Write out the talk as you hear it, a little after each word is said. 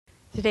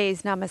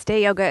Today's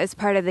Namaste Yoga is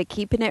part of the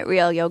Keepin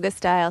Real Yogi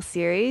Style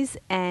series,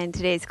 and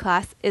today's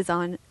class is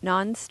on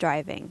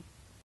non-striving.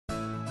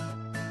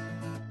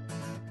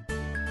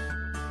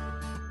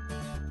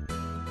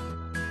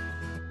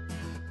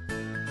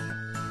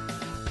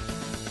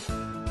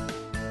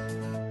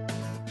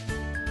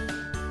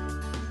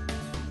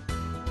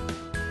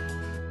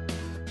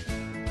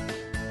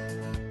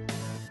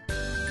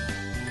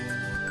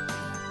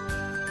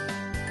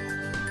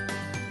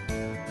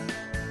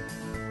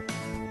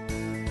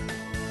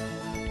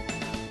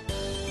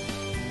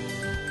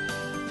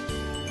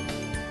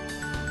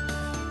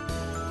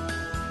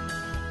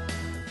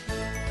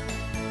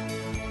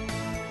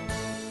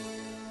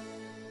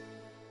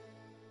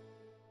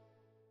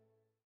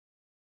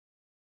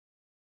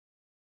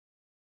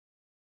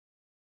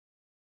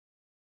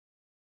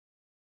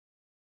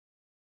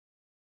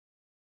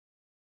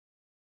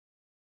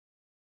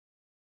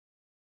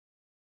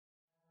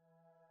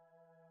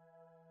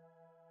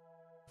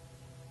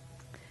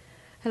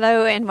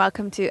 Hello and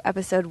welcome to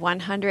episode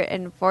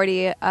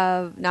 140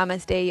 of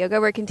Namaste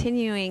Yoga. We're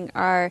continuing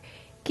our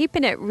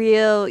Keepin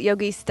Real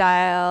Yogi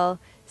Style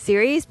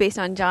series based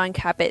on Jon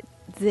Kabat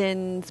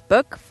Zin's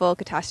book, Full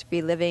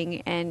Catastrophe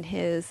Living, and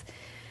his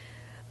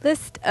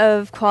list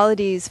of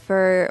qualities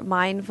for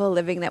mindful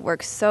living that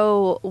work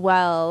so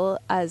well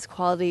as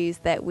qualities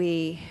that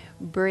we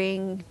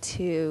bring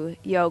to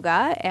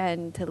yoga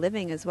and to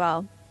living as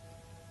well,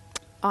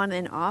 on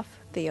and off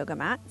the yoga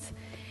mats.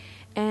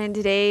 And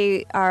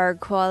today our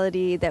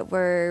quality that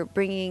we're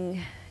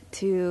bringing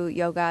to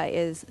yoga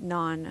is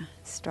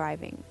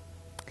non-striving.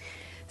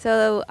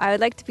 So I would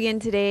like to begin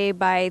today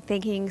by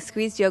thanking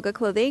Squeezed Yoga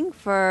Clothing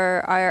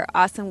for our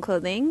awesome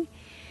clothing.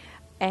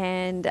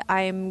 And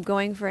I'm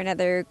going for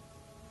another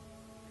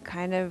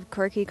kind of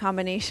quirky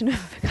combination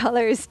of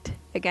colors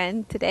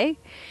again today.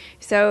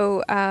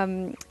 So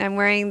I'm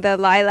wearing the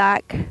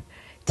lilac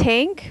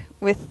tank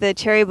with the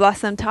cherry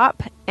blossom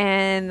top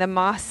and the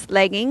moss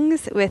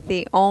leggings with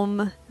the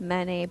Om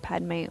Mani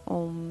Padme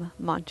Om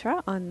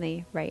mantra on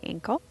the right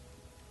ankle.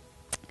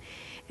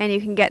 And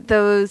you can get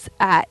those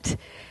at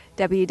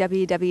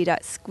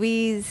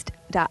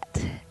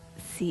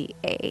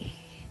www.squeezed.ca.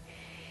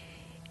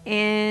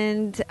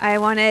 And I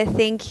want to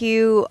thank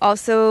you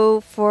also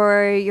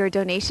for your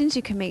donations.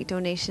 You can make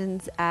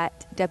donations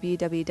at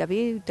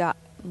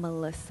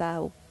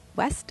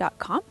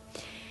www.melissawest.com.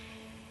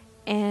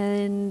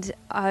 And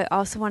I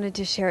also wanted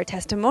to share a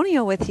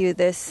testimonial with you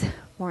this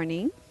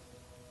morning.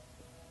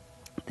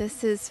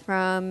 This is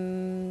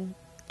from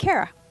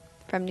Kara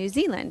from New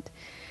Zealand.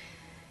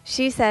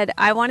 She said,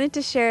 I wanted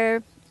to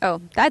share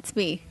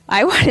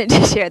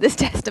this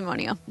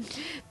testimonial.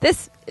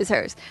 This is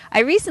hers.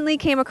 I recently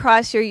came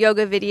across your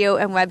yoga video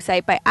and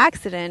website by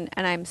accident,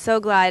 and I'm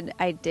so glad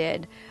I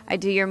did. I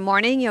do your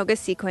morning yoga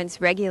sequence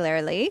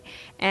regularly,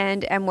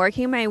 and am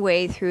working my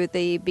way through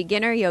the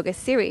beginner yoga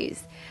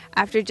series.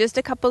 After just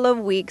a couple of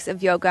weeks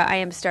of yoga, I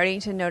am starting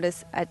to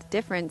notice a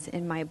difference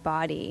in my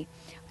body.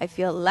 I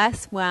feel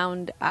less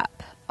wound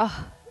up.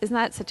 Oh, isn't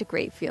that such a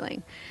great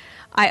feeling?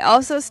 I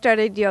also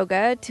started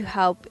yoga to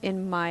help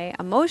in my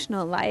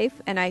emotional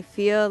life, and I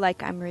feel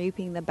like I'm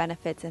reaping the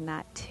benefits in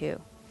that too.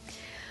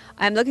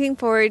 I'm looking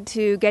forward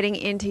to getting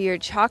into your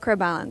chakra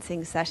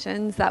balancing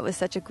sessions. That was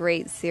such a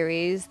great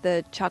series,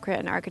 the Chakra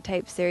and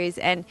Archetype series.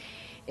 And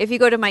if you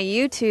go to my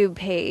YouTube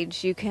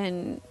page, you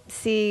can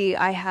see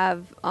I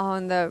have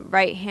on the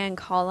right-hand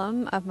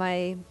column of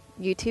my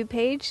YouTube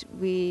page,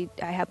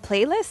 I have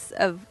playlists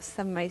of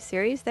some of my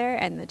series there,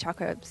 and the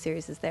chakra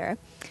series is there.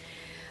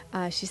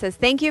 She says,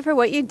 thank you for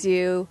what you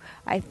do.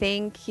 I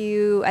thank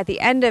you at the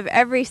end of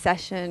every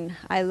session.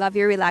 I love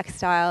your relaxed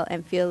style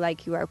and feel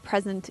like you are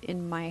present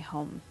in my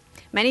home.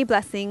 Many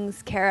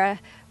blessings, Kara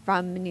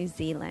from New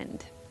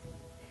Zealand.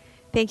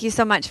 Thank you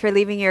so much for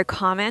leaving your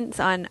comments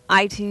on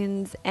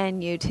iTunes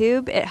and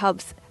YouTube. It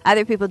helps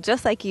other people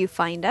just like you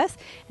find us.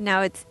 Now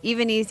it's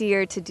even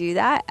easier to do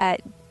that at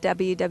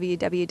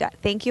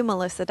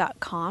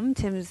www.thankyoumelissa.com.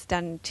 Tim's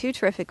done 2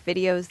 terrific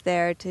videos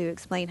there to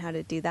explain how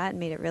to do that and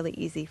made it really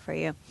easy for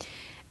you.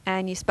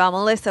 And you spell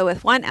Melissa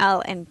with 1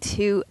 L and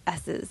 2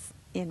 S's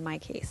in my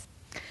case.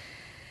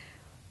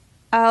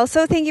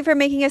 Also, thank you for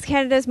making us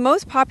Canada's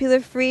most popular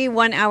free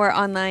 1-hour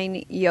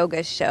online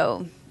yoga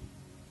show.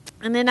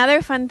 And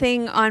another fun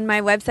thing on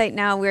my website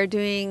now, we're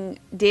doing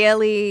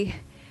daily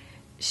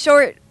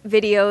short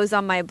videos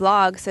on my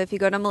blog. So if you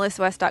go to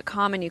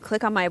melissawest.com and you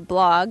click on my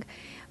blog,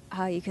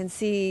 you can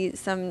see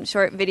some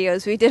short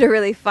videos. We did a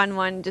really fun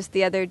one just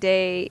the other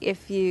day.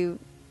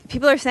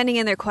 People are sending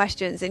in their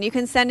questions, and you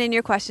can send in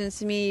your questions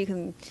to me. You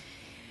can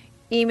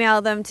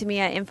email them to me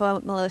at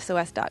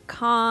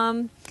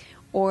info@melissawest.com,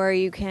 or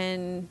you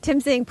can,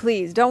 Tim's saying,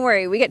 please, don't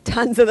worry. We get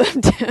tons of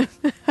them, Tim.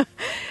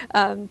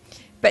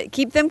 But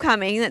keep them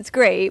coming. That's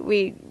great.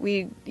 We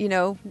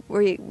do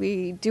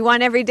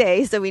one every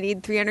day, so we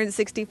need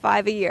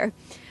 365 a year.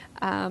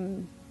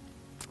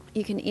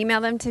 You can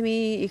email them to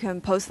me. You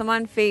can post them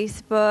on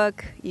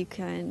Facebook. You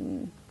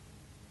can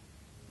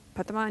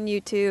put them on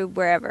YouTube,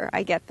 wherever.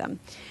 I get them.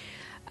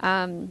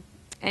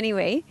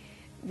 Anyway,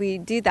 we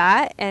do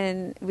that,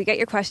 and we get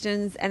your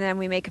questions, and then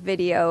we make a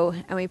video,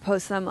 and we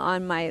post them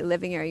on my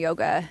Living Your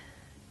Yoga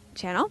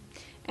channel.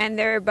 And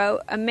they're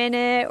about a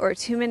minute or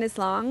 2 minutes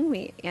long.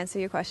 We answer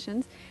your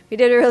questions. We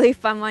did a really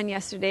fun one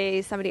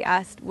yesterday. Somebody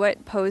asked,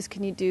 what pose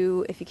can you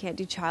do if you can't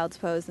do child's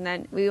pose? And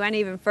then we went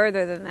even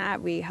further than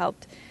that. We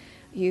helped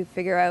you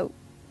figure out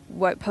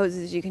what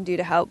poses you can do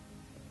to help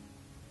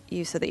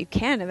you so that you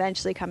can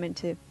eventually come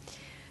into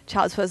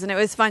child's pose. And it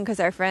was fun because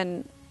our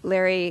friend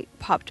Larry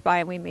popped by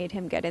and we made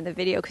him get in the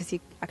video because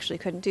he actually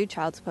couldn't do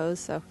child's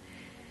pose. So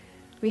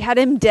we had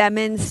him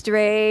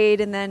demonstrate,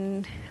 and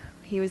then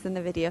he was in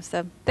the video.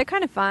 So they're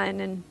kind of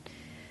fun, and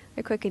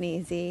they're quick and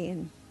easy,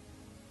 and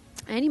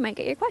you might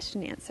get your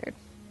question answered.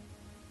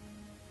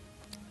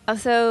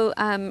 Also,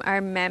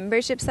 our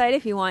membership site,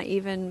 if you want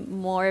even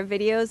more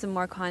videos and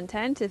more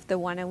content, if the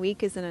one a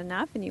week isn't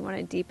enough and you want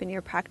to deepen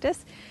your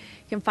practice,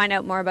 you can find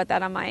out more about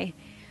that on my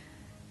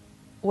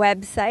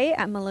website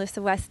at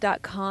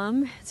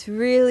melissawest.com. It's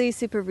really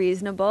super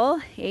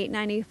reasonable,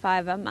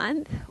 $8.95 a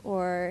month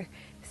or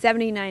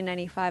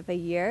 $79.95 a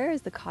year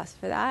is the cost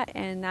for that,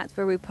 and that's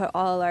where we put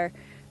all our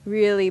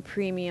really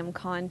premium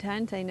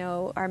content. I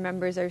know our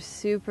members are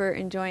super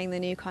enjoying the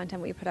new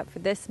content we put up for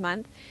this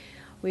month.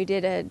 We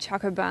did a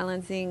chakra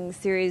balancing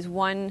series,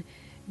 one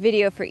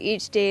video for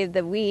each day of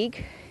the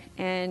week,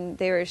 and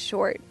they were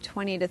short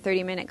 20 to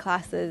 30 minute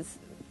classes,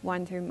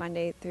 one through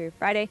Monday through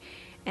Friday.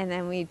 And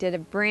then we did a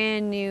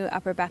brand new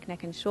upper back,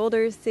 neck, and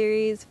shoulders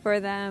series for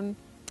them.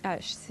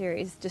 Just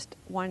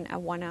a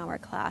 1 hour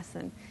class,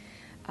 and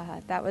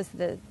that was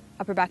the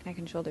upper back, neck,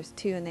 and shoulders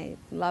too, and they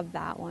loved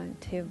that one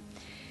too.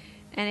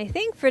 And I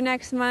think for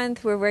next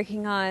month we're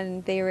working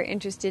on, they were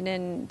interested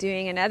in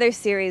doing another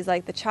series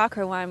like the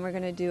chakra one. We're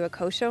going to do a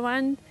kosha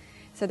one.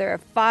 So there are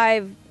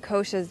 5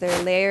 koshas,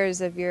 they're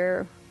layers of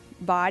your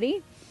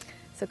body.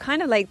 So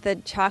kind of like the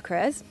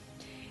chakras.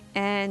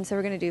 And so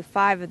we're going to do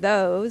 5 of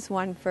those,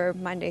 one for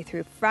Monday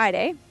through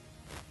Friday.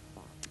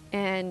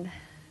 And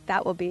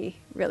that will be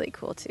really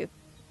cool too.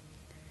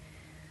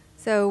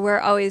 So we're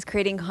always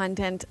creating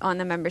content on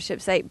the membership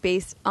site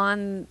based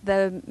on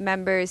the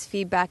members'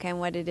 feedback and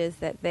what it is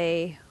that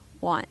they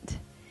want.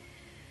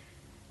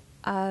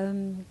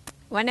 One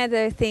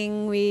other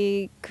thing,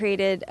 we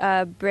created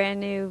a brand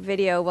new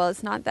video. Well,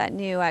 it's not that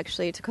new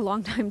actually. It took a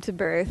long time to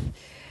birth.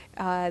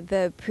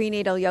 The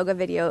prenatal yoga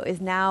video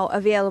is now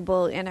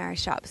available in our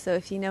shop. So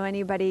if you know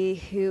anybody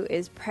who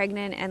is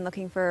pregnant and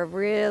looking for a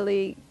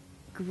really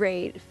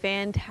great,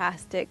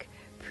 fantastic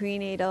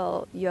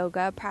prenatal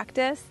yoga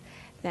practice,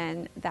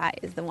 then that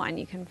is the one.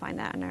 You can find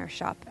that in our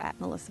shop at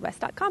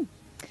melissawest.com.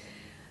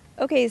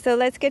 Okay, so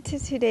let's get to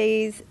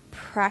today's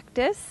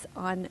practice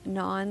on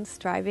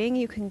non-striving.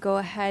 You can go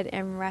ahead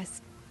and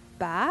rest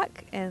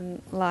back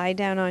and lie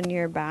down on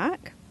your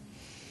back.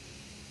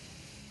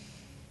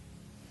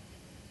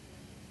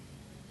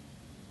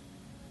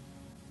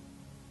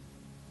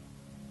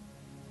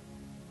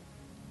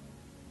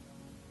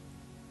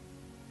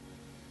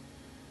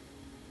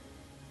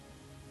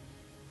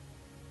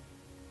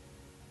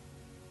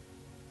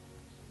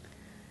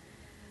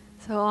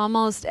 So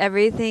almost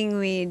everything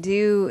we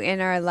do in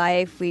our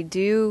life, we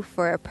do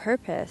for a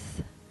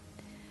purpose.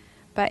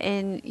 But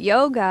in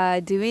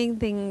yoga, doing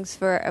things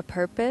for a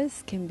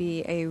purpose can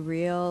be a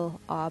real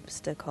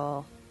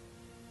obstacle.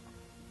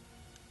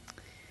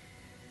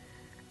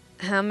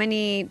 How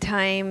many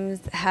times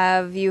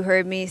have you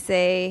heard me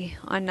say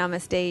on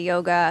Namaste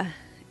Yoga,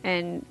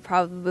 and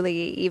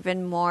probably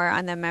even more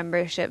on the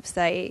membership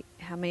site,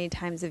 how many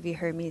times have you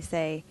heard me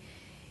say,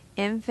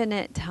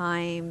 infinite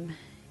time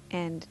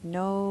and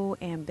no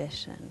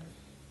ambition?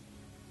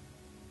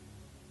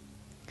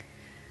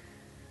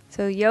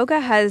 So yoga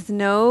has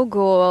no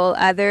goal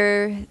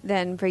other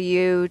than for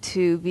you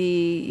to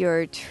be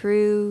your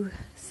true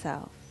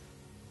self.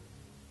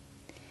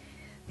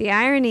 The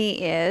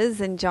irony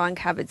is, and Jon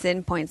Kabat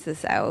Zin points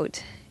this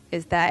out,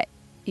 is that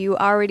you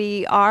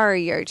already are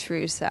your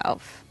true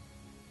self.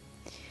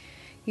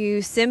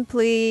 You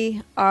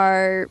simply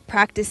are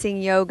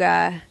practicing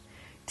yoga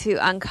to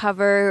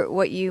uncover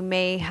what you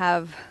may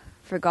have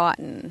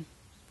forgotten,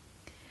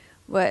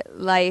 what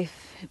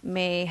life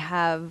may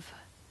have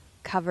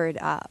covered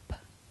up.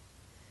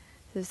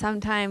 So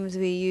sometimes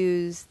we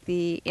use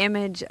the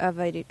image of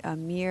a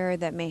mirror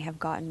that may have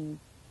gotten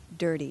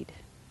dirtied.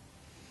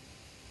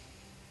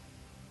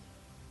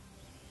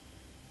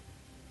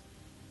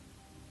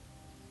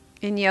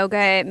 In yoga,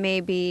 it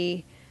may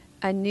be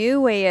a new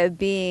way of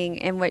being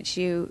in which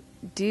you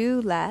do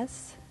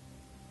less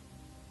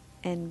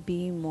and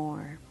be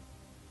more.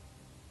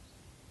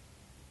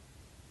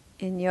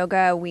 In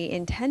yoga, we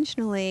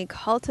intentionally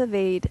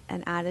cultivate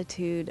an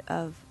attitude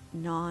of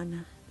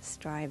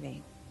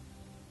non-striving.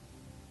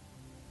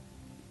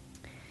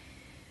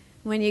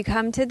 When you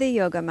come to the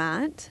yoga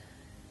mat,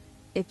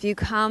 if you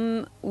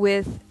come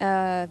with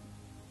an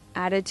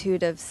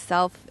attitude of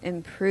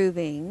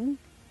self-improving,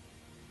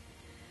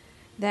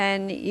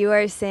 then you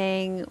are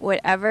saying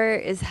whatever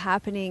is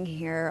happening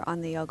here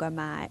on the yoga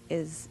mat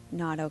is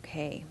not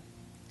okay.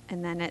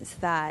 And then it's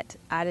that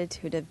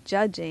attitude of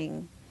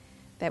judging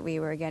that we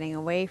were getting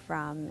away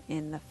from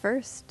in the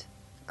first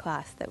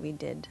class that we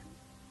did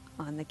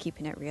on the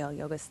Keepin It Real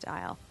Yoga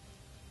Style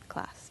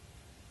class.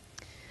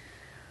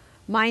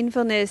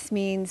 Mindfulness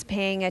means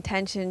paying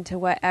attention to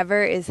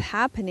whatever is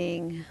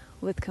happening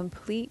with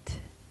complete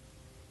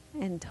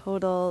and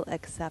total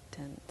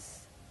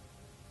acceptance.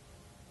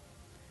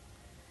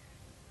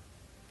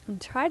 And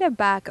try to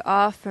back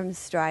off from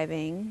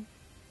striving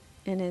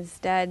and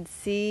instead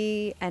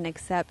see and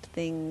accept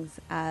things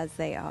as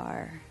they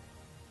are.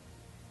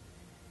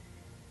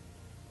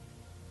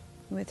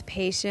 With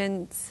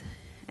patience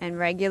and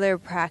regular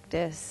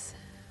practice,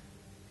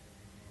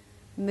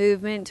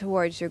 movement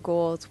towards your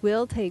goals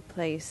will take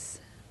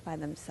place by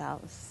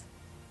themselves.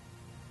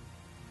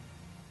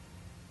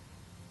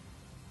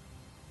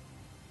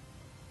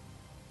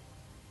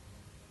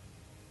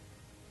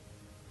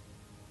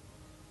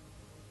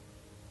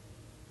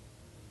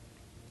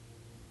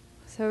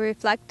 So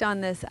reflect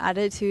on this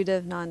attitude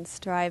of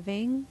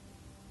non-striving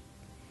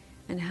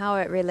and how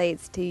it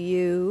relates to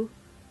you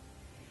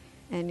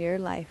and your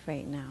life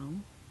right now.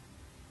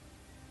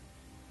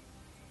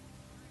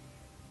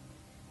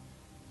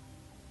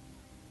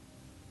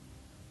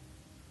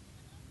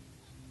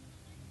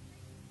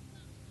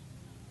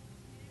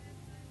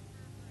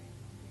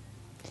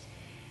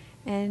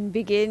 And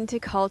begin to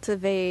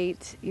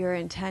cultivate your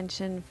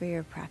intention for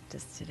your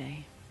practice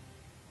today.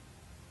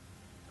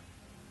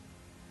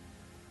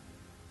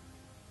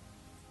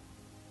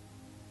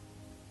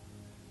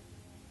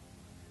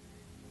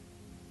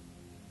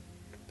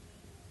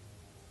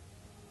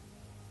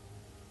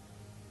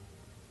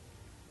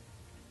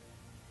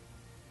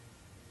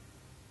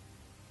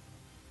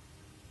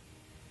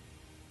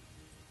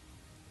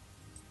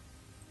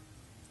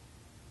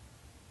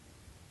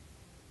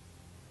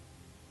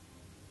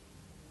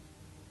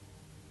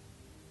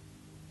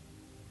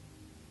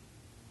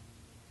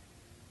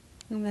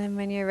 And then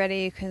when you're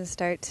ready, you can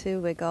start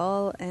to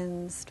wiggle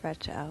and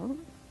stretch out.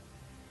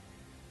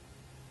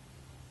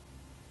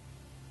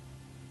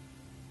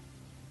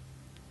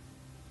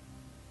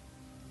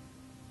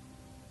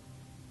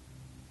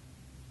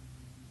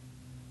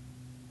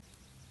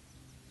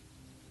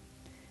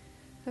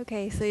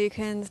 Okay, so you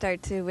can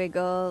start to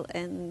wiggle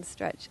and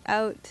stretch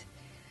out.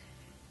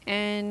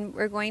 And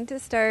we're going to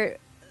start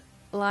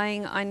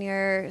lying on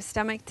your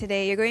stomach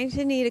today. You're going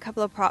to need a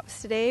couple of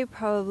props today,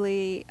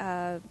 probably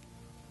a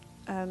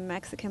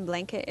Mexican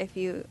blanket if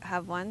you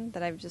have one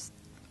that I've just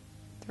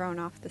thrown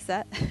off the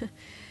set.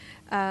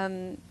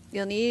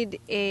 You'll need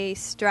a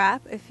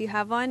strap if you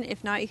have one.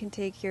 If not, you can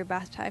take your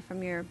bath tie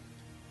from your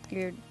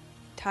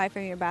tie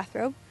from your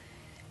bathrobe.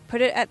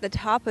 Put it at the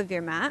top of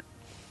your mat.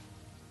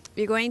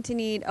 You're going to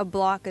need a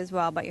block as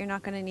well, but you're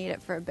not going to need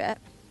it for a bit.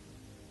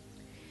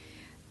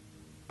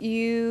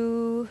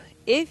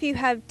 If you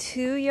have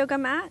 2 yoga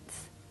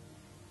mats,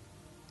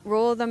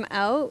 roll them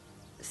out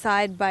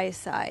side by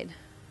side.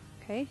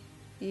 Okay?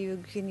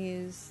 You can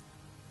use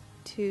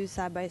 2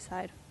 side by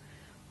side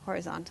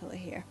horizontally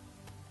here.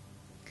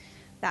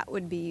 That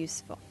would be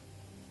useful.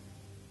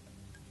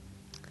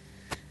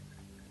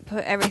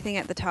 Put everything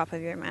at the top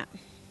of your mat.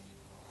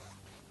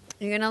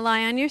 You're going to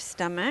lie on your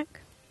stomach.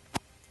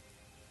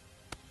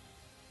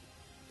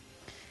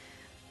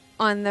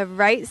 On the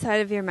right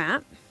side of your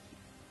mat,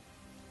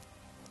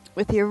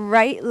 with your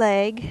right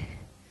leg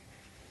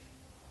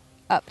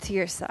up to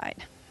your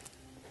side.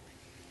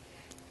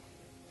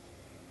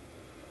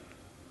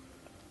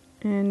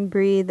 And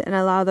breathe and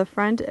allow the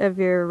front of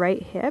your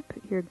right hip,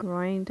 your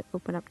groin, to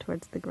open up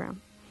towards the ground.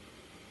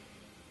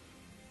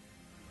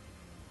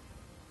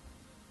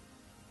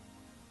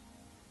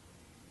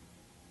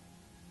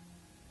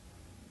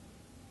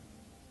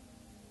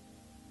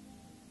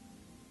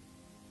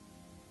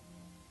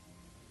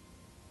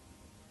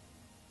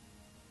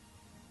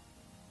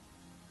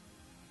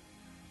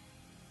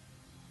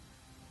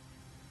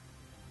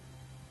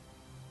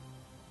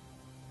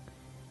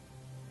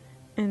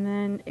 And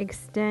then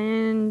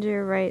extend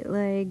your right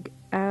leg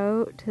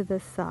out to the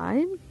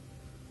side.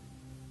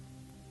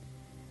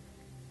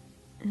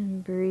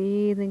 And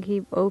breathe and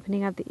keep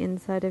opening up the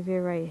inside of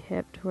your right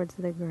hip towards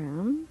the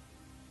ground.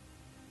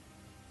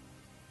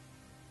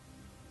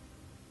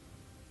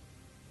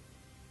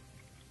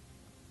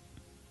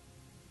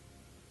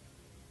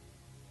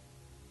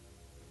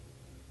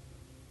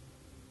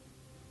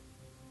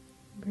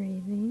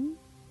 Breathing.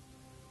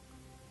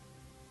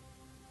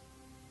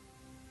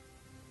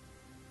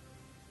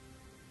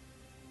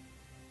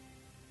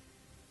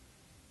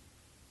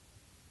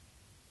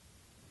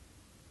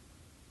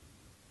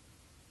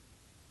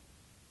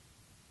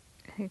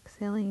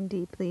 Exhaling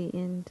deeply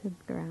into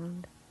the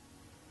ground.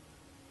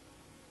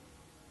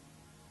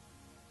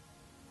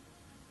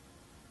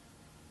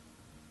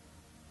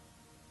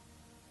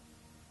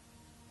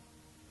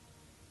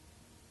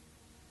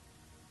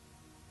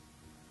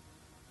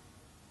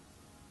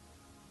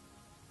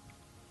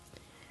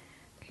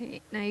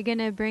 Okay, now you're going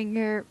to bring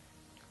your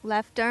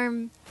left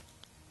arm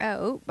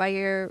out by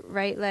your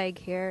right leg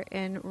here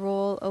and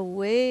roll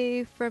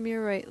away from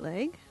your right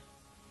leg.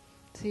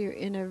 So you're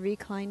in a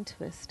reclined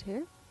twist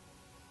here.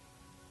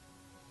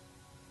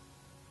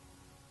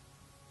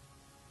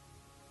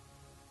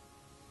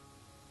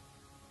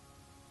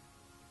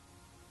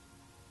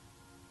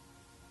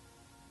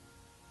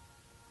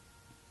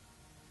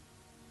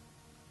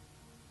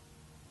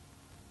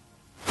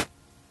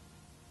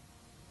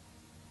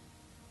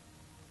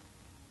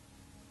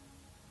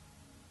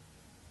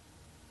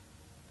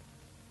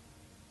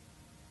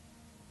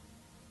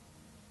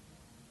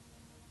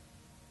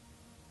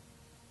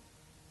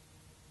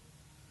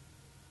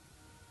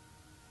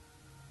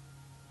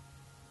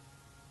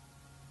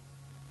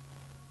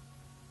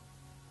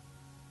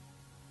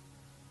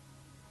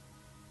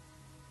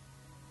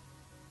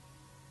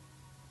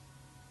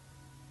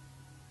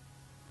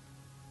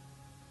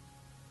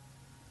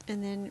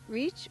 And then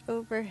reach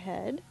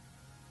overhead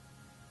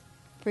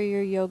for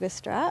your yoga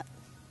strap.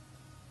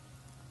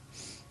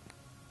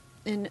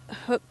 And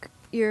hook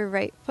your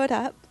right foot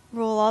up.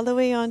 Roll all the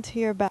way onto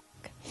your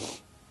back.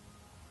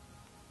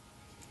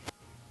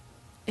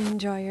 And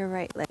draw your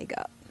right leg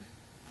up.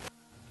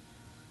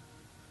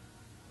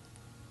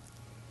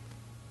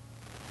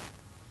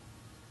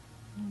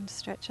 And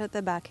stretch out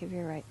the back of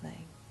your right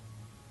leg.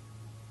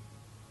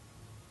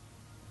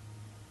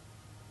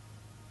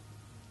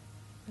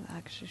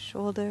 Relax your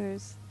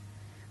shoulders.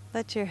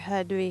 Let your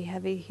head be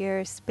heavy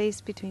here. Space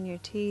between your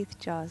teeth,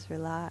 jaws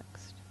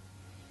relaxed.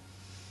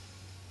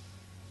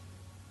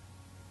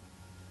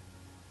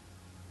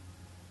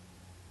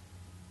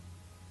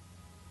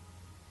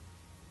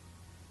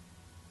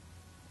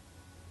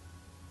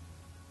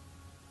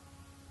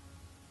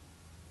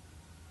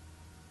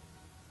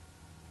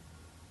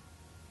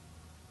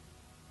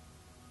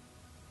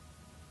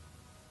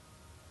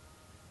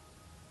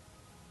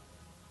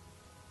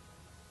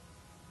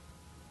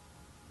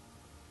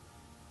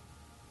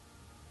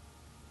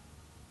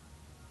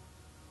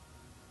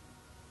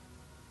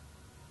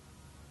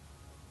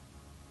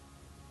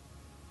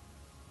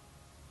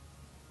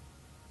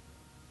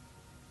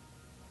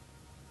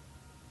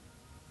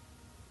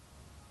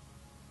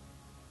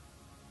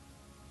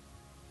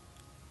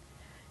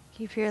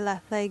 Keep your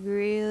left leg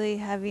really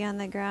heavy on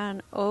the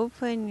ground.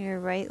 Open your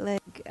right leg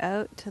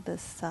out to the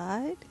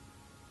side.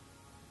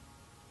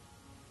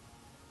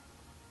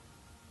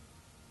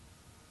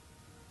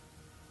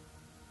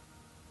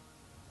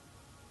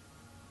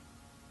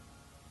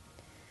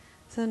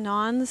 So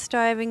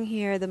non-striving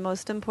here. The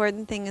most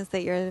important thing is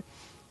that your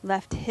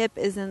left hip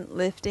isn't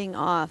lifting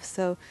off.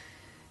 So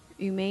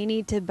you may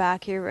need to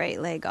back your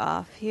right leg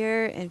off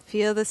here and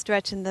feel the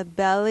stretch in the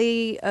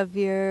belly of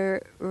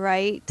your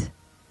right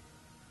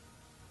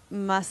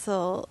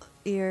muscle,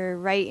 your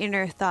right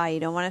inner thigh. You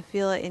don't want to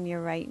feel it in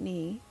your right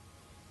knee.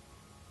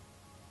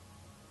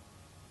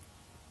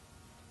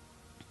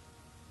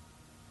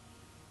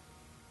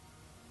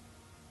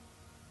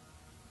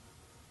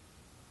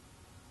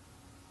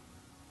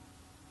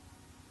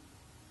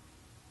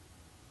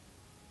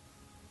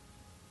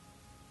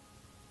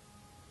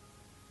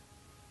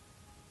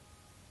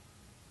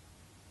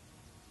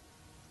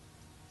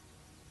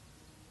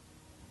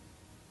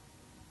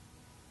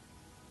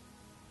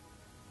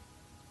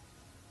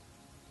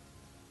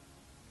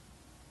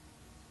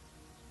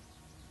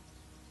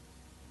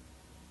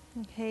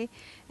 Okay,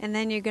 and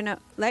then you're going to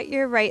let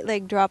your right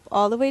leg drop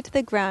all the way to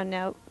the ground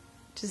now.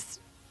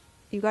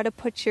 You got to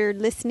put your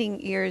listening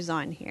ears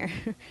on here.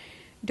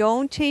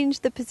 Don't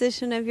change the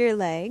position of your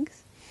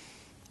legs.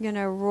 You're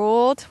going to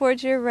roll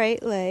towards your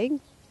right leg.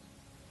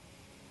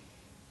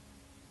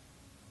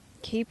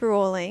 Keep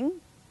rolling.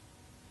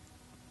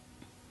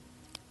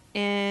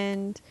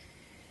 And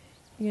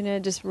you're going to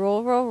just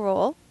roll, roll,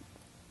 roll.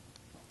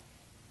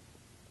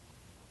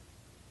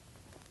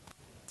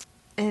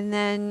 And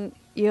then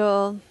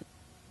you'll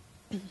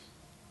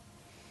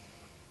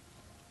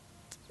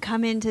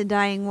come into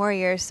Dying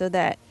Warrior so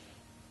that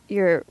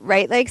your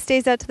right leg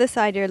stays out to the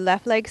side, your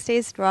left leg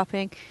stays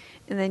dropping,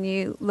 and then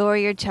you lower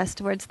your chest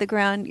towards the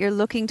ground. You're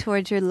looking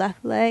towards your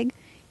left leg.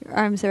 Your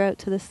arms are out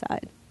to the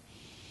side.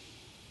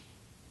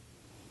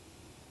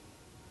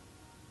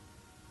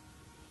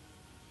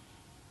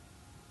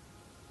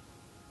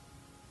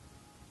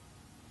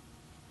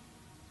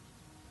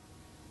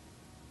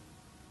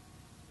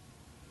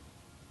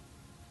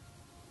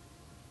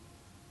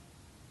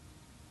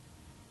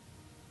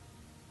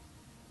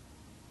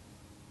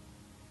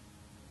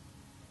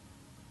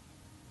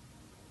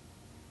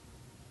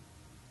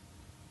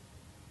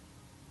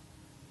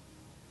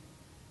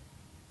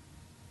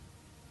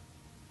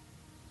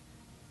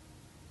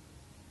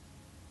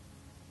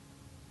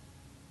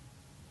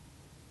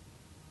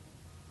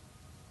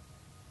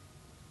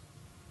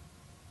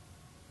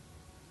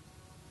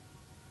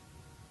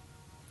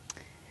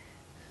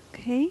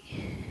 Okay,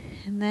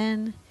 and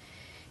then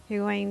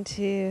you're going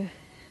to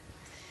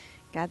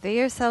gather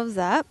yourselves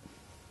up,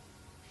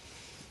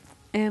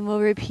 and we'll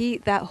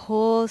repeat that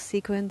whole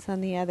sequence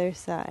on the other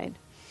side.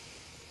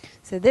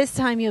 So this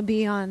time you'll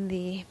be on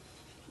the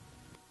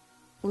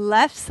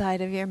left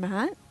side of your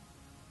mat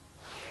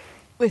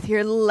with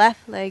your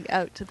left leg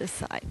out to the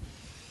side.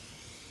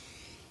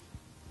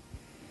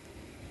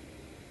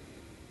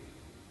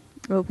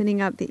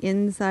 Opening up the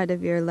inside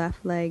of your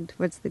left leg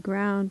towards the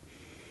ground.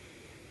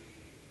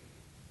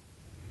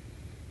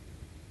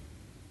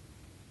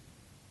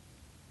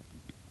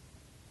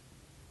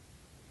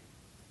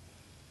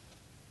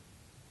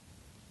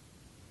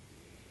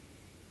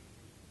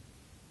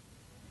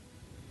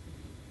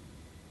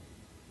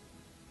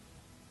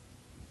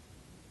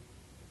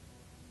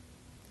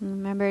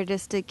 Remember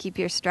just to keep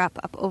your strap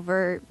up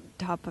over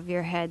top of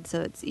your head so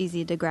it's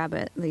easy to grab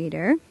it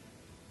later.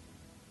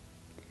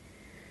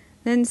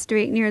 Then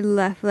straighten your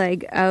left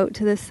leg out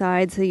to the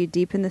side so you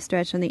deepen the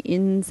stretch on the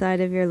inside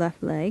of your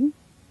left leg.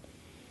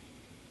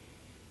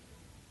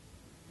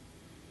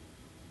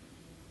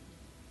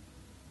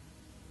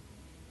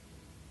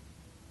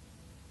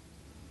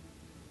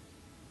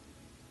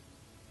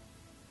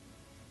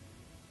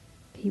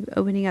 Keep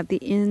opening up the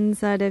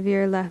inside of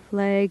your left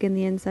leg and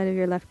the inside of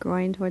your left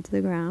groin towards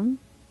the ground.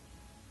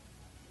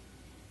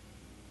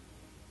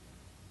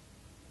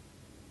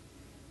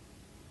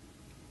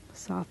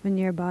 Soften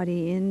your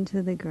body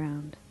into the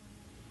ground.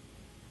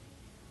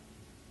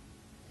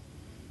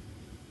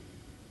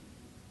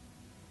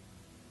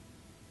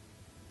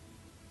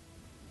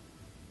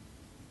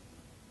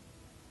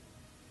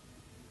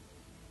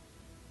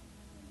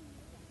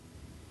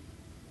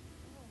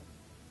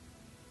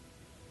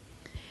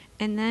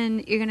 And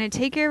then you're going to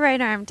take your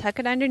right arm, tuck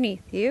it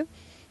underneath you,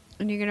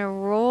 and you're going to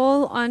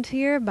roll onto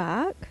your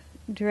back,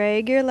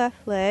 drag your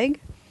left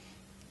leg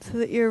so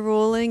that you're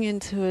rolling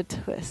into a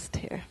twist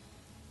here.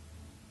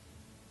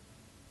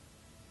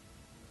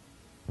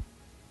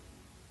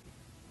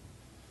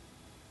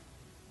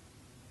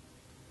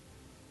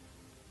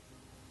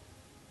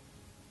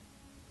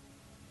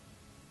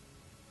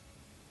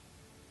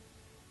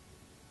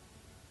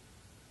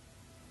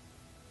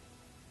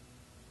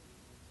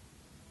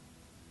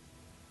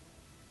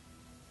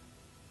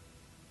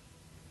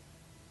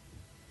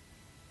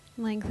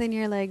 Lengthen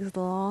your legs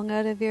long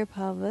out of your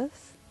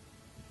pelvis.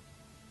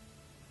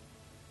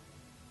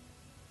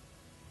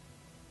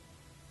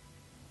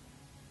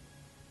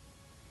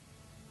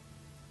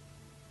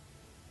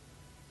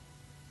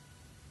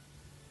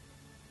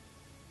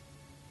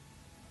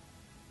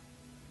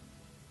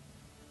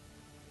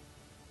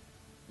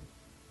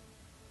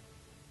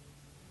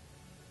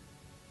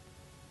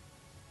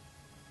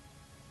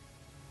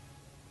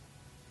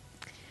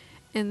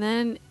 And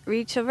then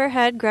reach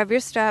overhead, grab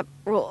your strap,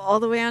 roll all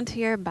the way onto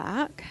your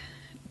back.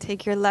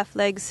 Take your left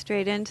leg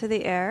straight into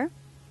the air.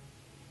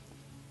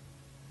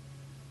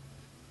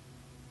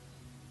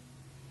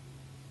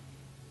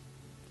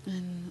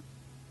 And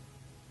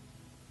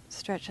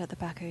stretch out the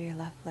back of your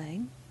left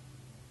leg.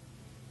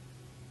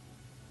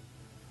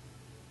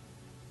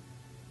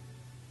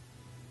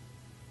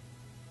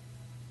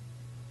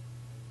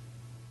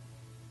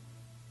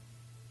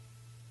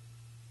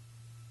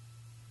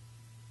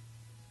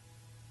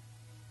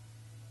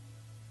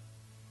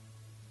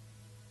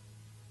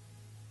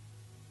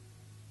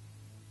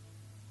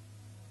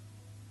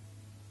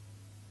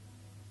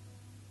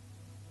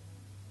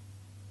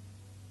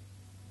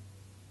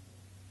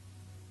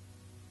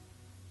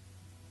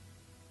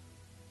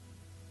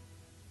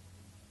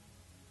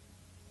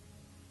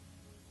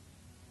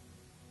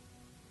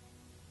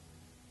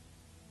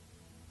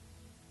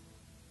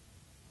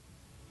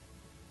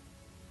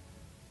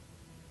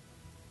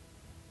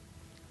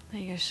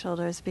 Let your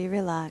shoulders be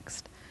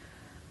relaxed.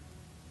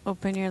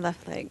 Open your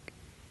left leg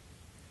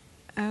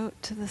out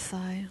to the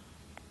side.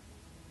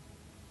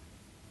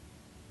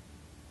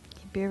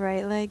 Keep your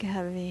right leg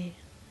heavy.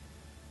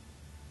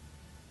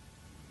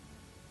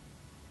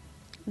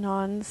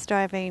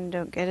 Non-striving,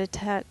 don't get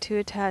too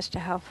attached to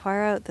how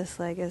far out this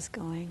leg is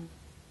going.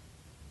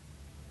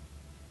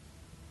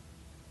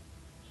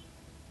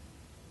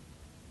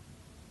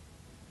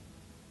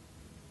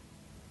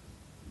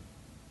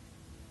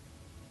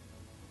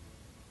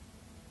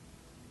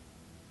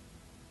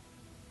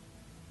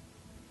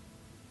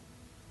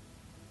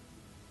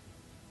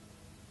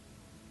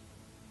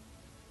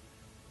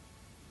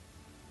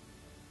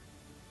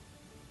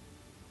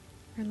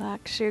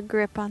 Relax your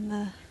grip on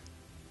the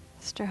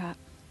strap.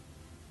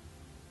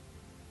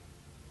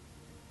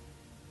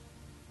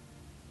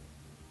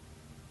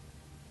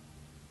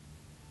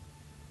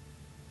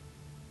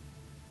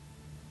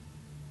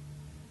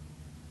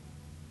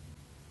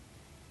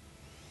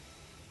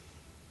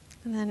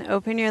 And then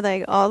open your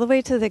leg all the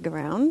way to the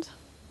ground.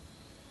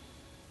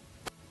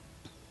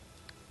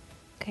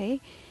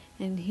 Okay,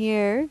 and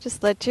here,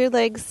 just let your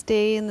legs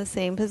stay in the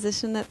same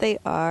position that they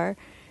are.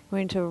 You're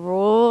going to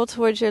roll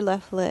towards your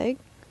left leg.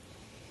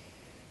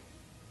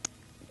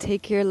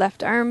 Take your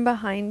left arm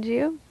behind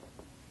you.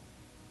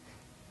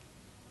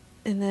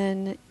 And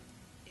then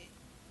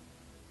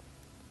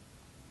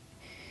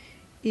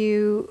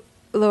you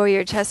lower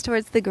your chest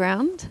towards the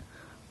ground.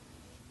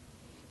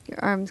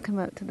 Your arms come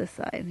out to the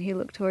side. And you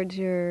look towards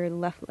your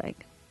left leg.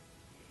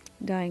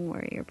 Dying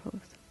warrior pose.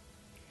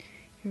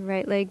 Your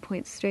right leg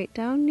points straight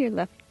down. Your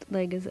left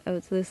leg is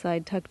out to the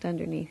side, tucked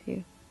underneath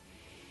you.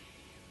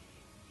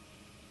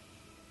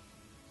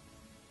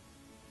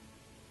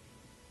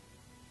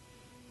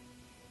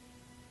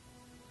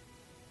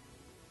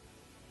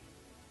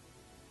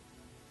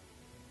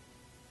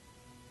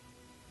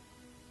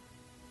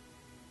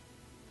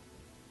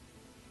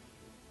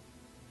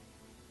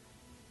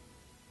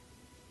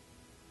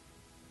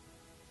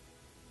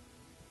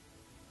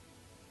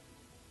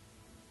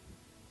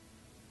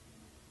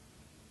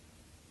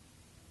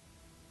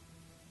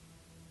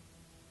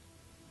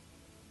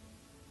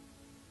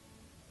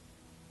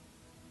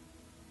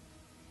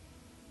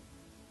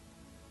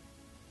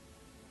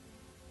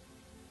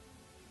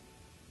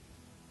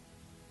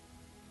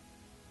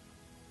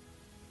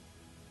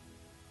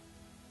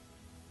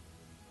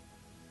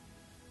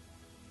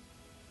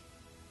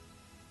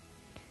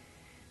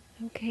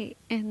 Okay,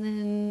 and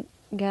then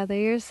gather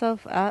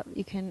yourself up.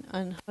 You can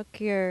unhook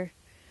your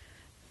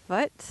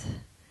foot.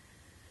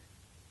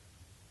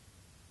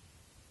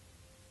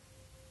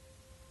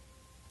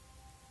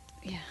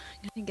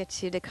 And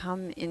get you to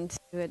come into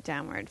a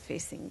downward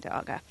facing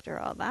dog after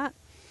all that.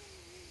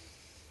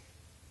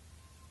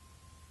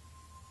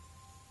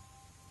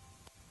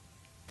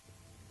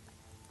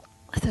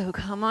 So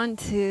come on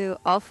to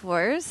all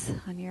fours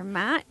on your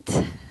mat.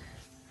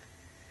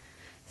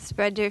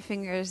 Spread your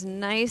fingers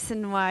nice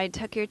and wide.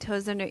 Tuck your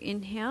toes under.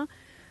 Inhale.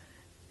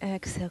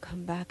 Exhale,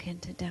 come back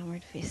into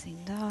downward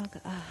facing dog.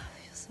 Ah,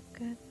 feels so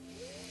good.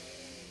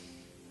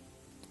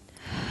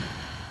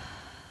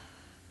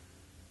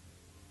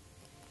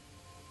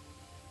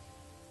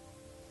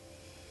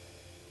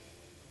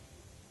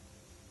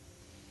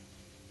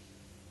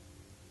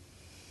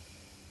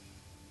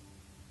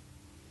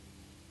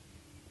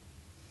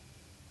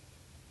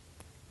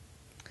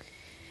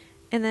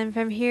 And then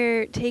from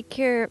here,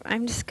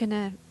 I'm just going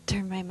to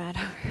turn my mat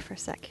over for a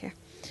sec here.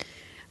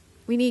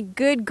 We need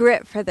good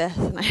grip for this,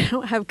 and I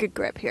don't have good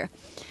grip here.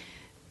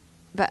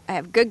 But I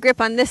have good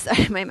grip on this side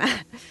of my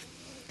mat.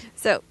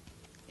 So,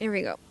 here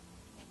we go.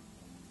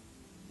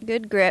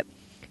 Good grip.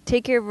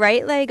 Take your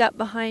right leg up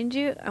behind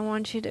you. I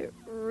want you to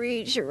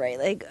reach your right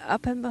leg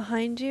up and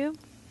behind you.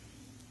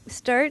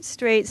 Start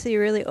straight so you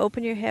really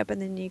open your hip,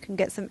 and then you can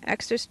get some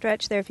extra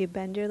stretch there if you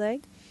bend your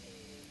leg.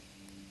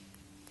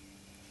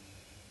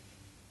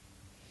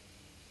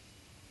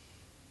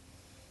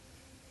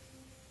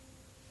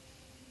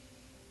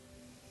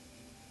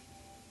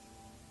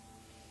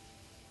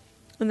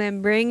 And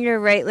then bring your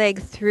right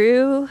leg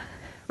through,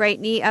 right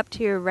knee up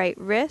to your right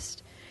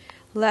wrist,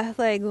 left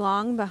leg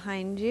long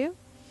behind you.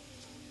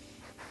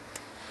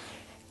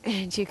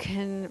 And you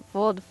can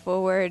fold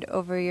forward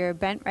over your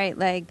bent right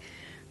leg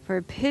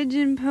for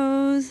pigeon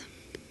pose.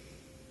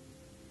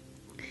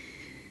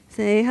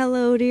 Say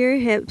hello to your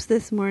hips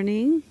this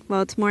morning.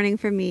 Well, it's morning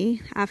for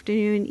me,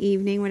 afternoon,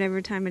 evening,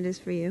 whatever time it is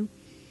for you.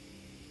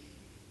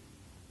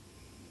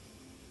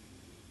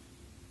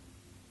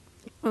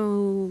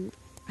 Oh,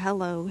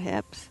 hello,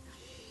 hips.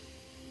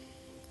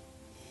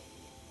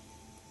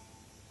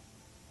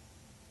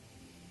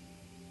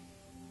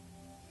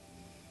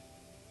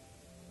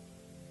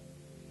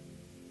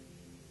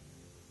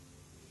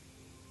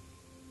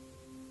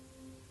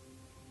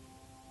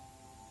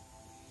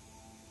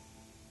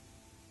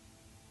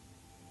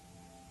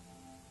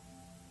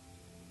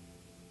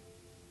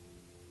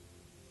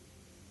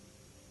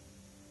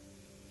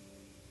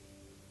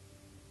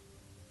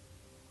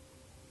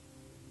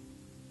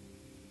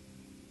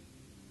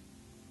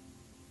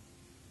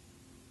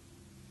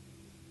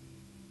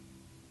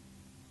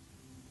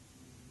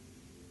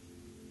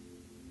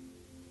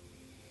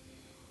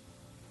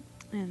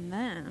 And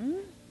then,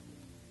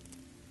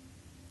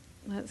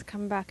 let's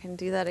come back and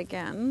do that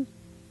again.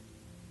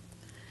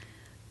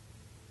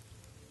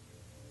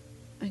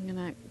 I'm going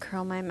to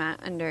curl my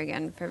mat under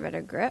again for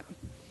better grip.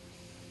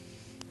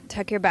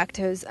 Tuck your back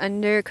toes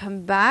under,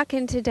 come back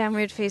into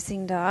downward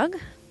facing dog.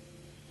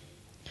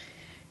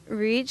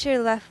 Reach your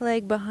left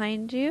leg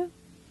behind you.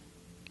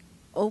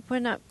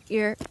 Open up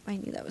I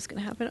knew that was going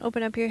to happen.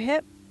 Open up your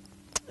hip.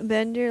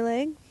 Bend your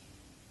leg.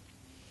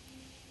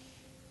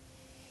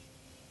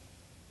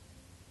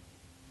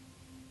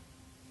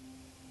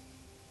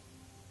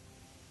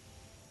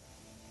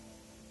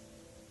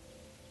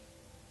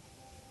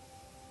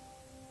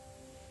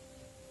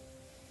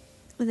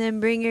 And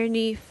then bring your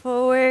knee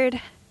forward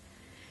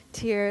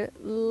to your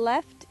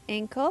left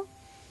ankle.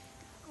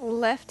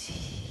 Left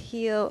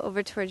heel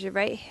over towards your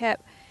right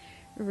hip.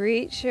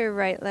 Reach your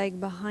right leg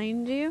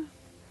behind you.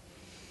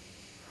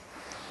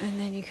 And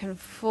then you can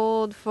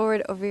fold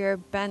forward over your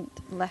bent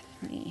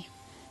left knee.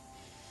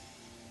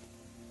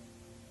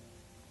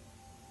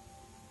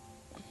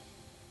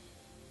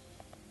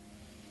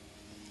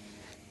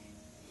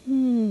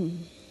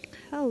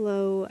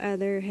 Hello,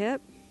 other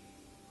hip.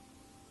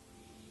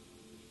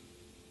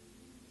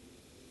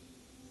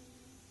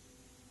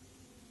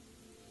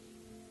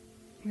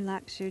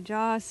 Relax your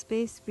jaw,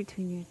 space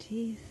between your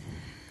teeth.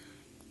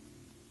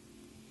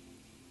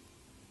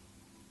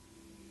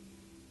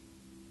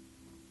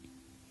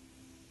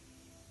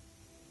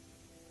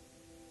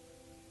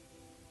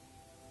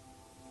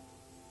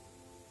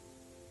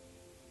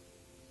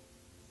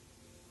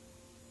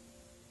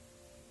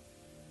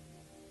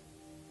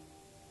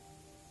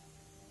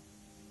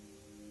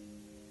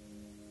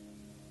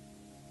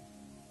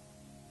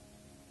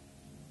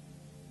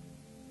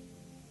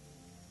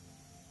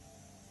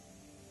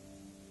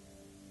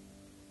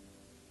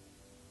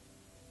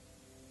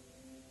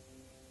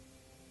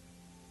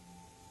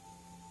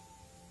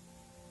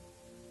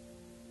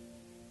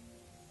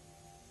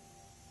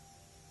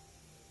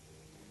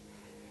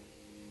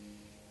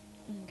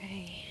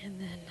 Okay, and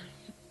then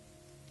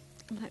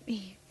let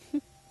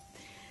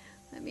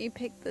me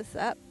pick this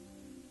up.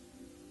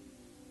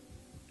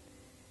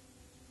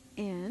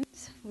 And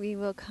we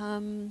will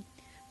come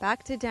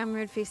back to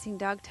downward facing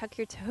dog. Tuck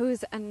your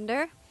toes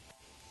under.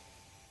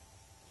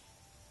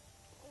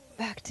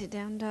 Back to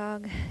down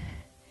dog.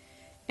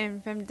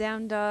 And from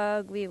down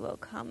dog, we will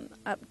come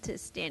up to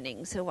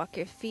standing. So walk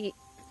your feet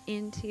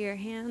into your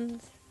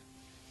hands.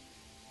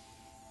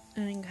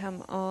 And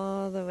come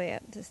all the way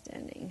up to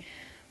standing.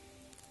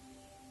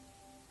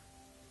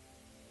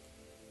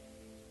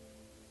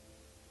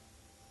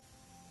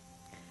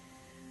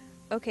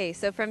 Okay,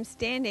 so from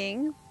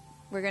standing,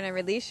 we're going to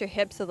release your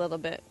hips a little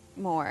bit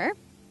more.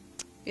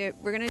 We're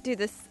going to do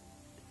this.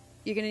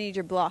 You're going to need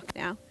your block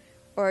now,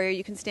 or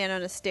you can stand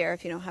on a stair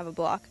if you don't have a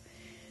block.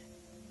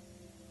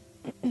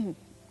 You're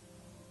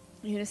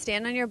going to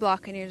stand on your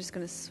block and you're just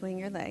going to swing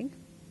your leg.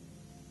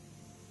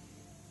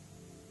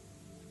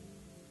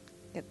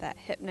 Get that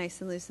hip nice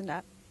and loosened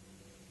up.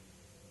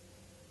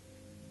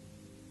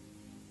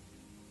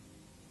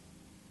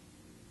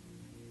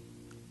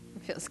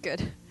 It feels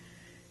good.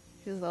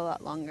 Feels a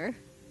lot longer.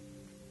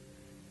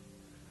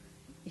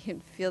 You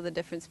can feel the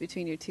difference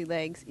between your two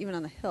legs. Even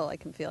on the hill, I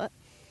can feel it.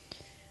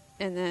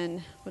 And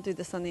then we'll do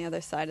this on the other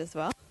side as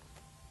well.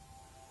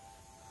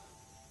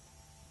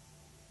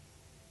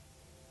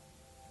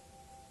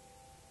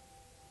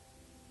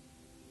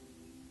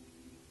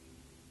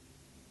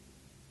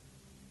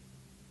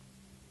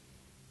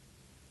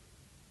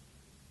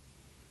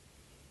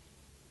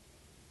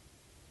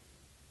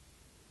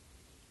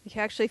 You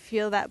can actually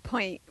feel that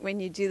point when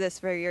you do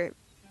this where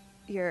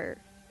your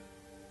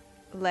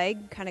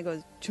leg kind of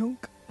goes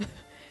chunk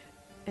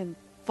and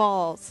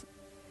falls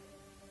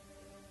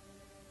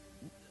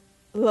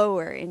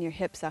lower in your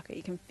hip socket.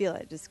 You can feel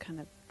it just kind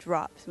of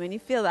drops. When you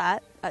feel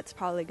that, that's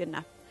probably good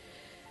enough.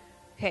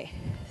 Okay,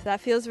 so that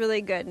feels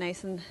really good,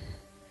 nice and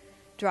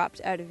dropped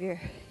out of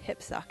your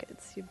hip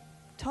sockets. You're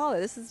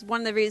taller. This is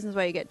one of the reasons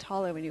why you get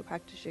taller when you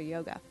practice your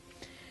yoga.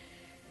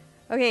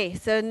 Okay,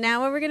 so now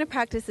what we're going to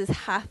practice is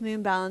half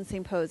moon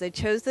balancing pose. I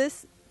chose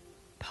this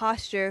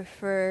posture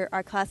for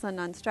our class on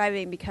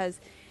non-striving because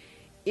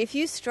if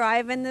you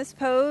strive in this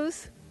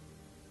pose,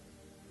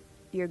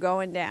 you're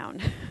going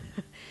down.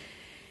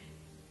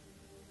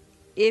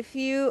 If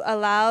you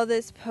allow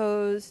this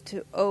pose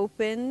to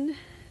open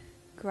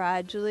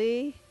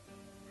gradually,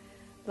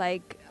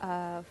 like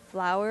a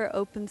flower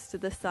opens to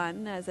the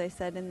sun, as I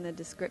said in the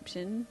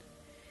description,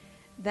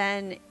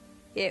 then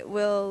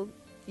you'll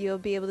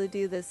be able to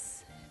do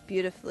this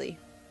beautifully.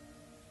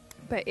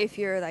 But if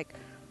you're like,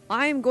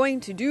 I'm going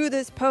to do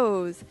this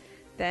pose,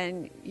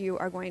 then you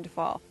are going to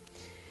fall.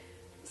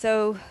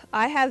 So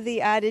I have the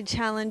added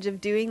challenge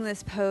of doing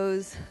this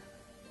pose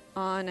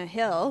on a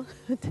hill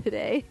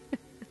today.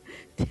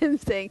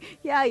 Tim's saying,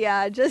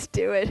 yeah, just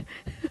do it.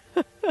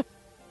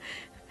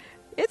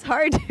 It's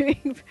hard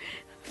doing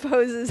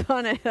poses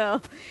on a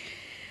hill.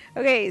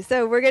 Okay,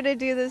 so we're going to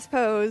do this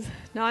pose,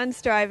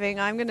 non-striving.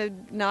 I'm going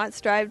to not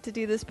strive to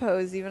do this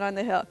pose, even on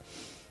the hill.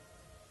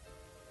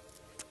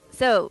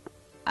 So,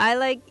 I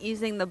like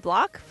using the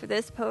block for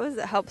this pose.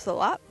 It helps a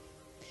lot.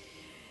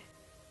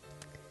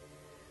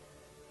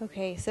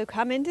 Okay, so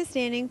come into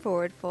standing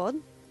forward fold.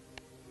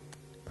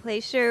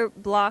 Place your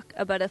block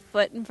about a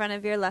foot in front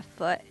of your left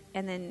foot,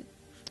 and then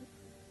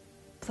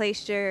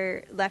place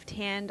your left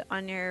hand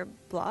on your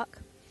block.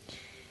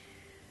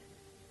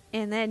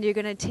 And then you're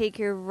going to take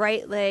your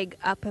right leg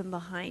up and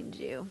behind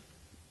you.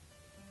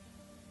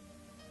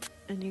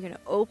 And you're going to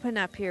open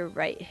up your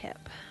right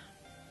hip.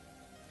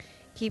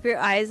 Keep your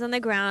eyes on the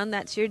ground.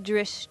 That's your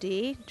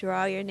drishti.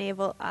 Draw your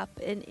navel up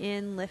and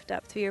in. Lift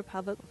up through your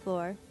pelvic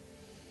floor.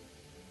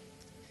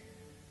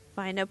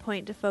 Find a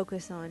point to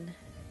focus on.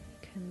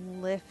 You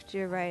can lift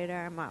your right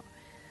arm up.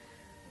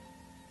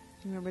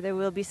 Remember, there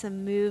will be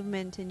some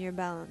movement in your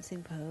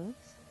balancing pose.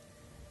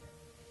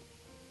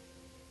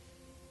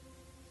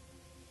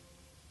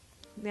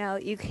 Now,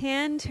 you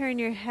can turn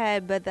your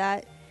head, but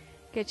that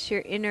gets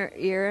your inner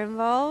ear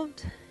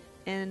involved,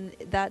 and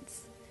that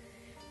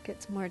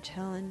gets more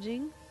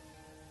challenging.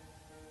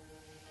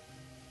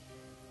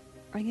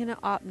 I'm going to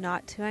opt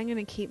not to. I'm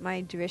going to keep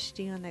my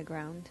drishti on the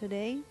ground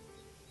today.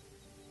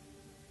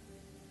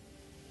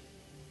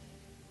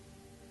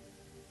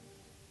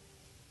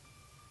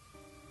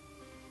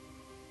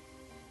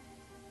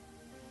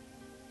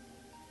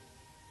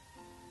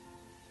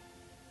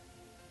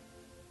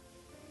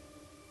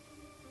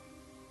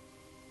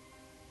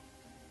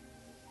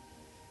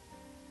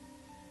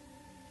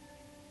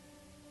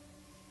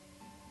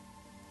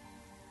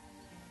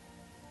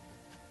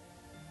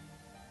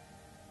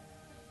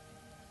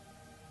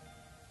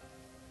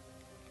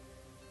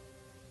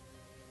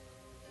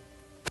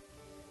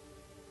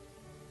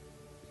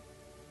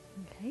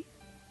 Okay.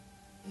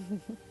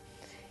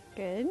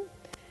 Good.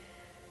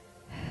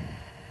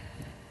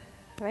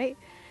 All right.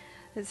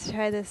 Let's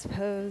try this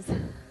pose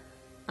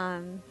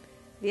on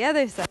the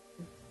other side.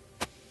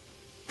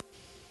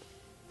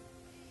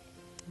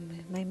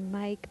 Move my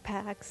mic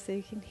back so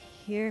you can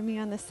hear me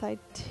on the side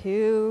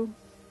too.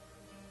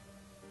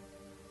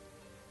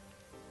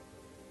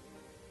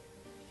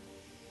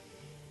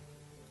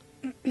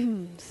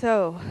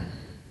 So,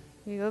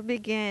 we will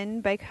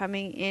begin by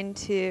coming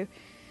into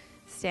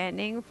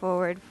standing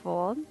forward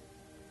fold.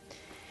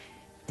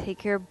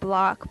 Take your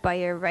block by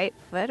your right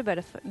foot, about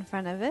a foot in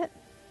front of it.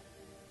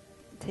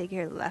 Take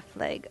your left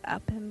leg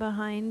up and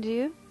behind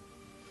you.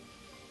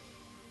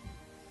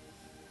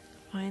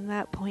 Find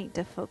that point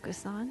to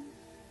focus on.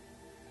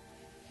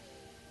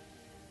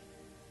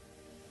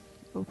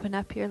 Open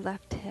up your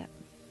left hip.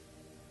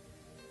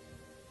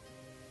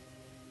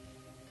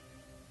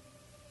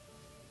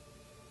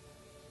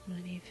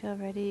 When you feel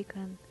ready, you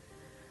can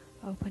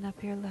open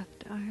up your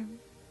left arm.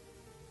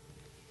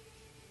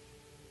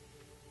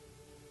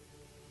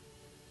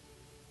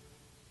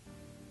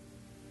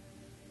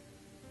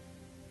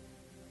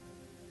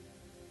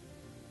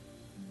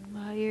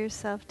 Allow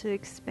yourself to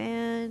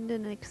expand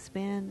and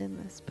expand in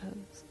this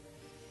pose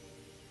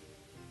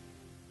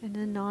in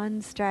a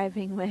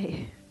non-striving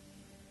way.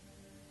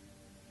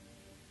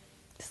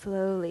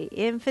 Slowly,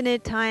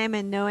 infinite time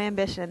and no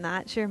ambition.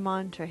 That's your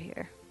mantra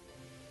here.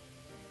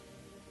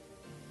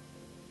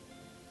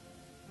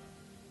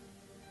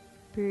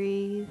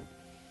 Breathe.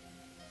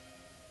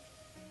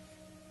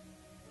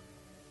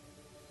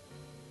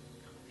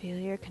 Feel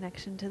your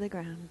connection to the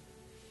ground.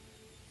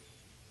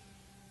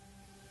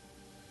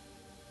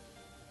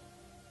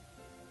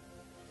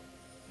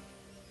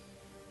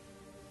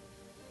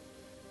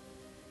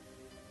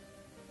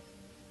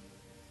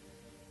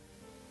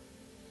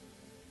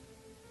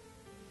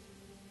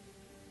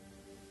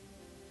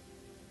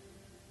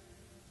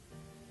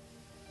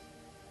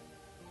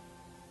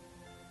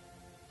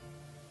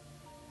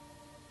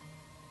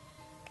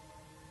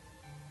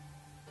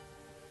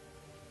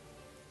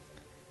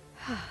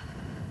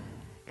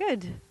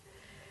 Good.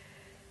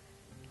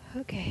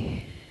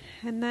 Okay.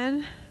 And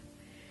then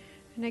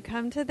I'm going to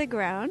come to the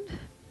ground.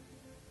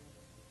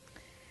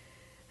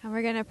 And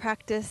we're going to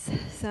practice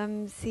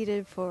some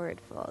seated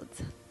forward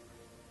folds.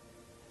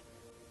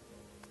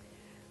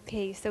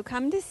 Okay, so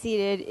come to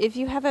seated. If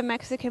you have a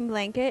Mexican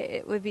blanket,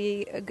 it would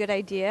be a good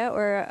idea,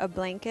 or a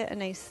blanket, a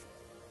nice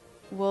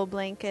wool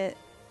blanket.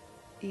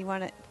 You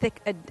want a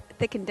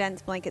thick and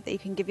dense blanket that you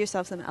can give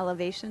yourself some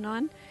elevation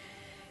on.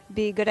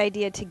 Be a good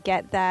idea to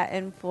get that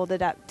and fold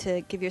it up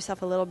to give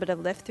yourself a little bit of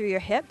lift through your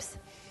hips.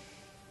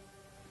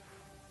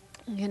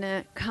 You're going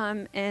to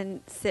come and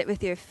sit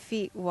with your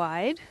feet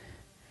wide.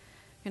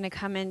 You're going to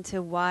come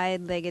into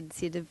wide-legged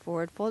seated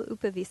forward fold,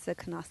 Upavisa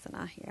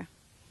Konasana here.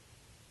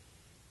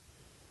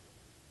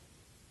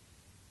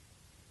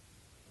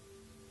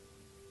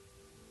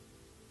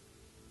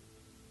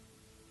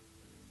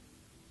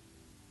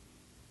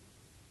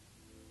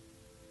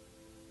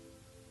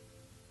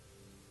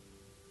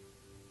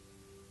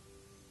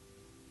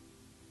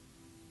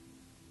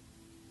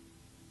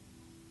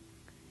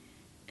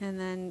 And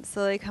then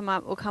slowly come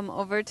up. We'll come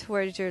over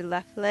towards your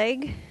left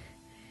leg.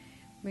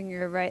 Bring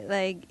your right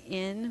leg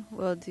in.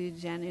 We'll do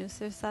Janu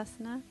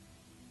Sirsasana.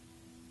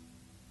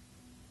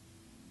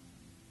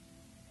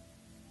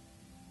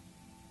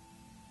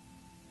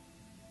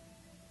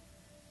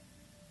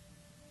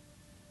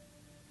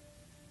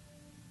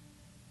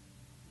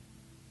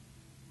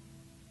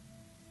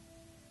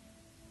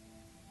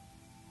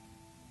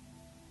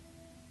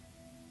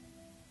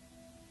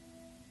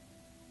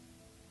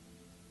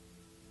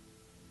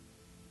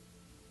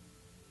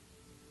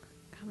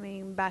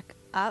 Coming back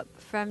up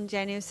from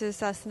Janu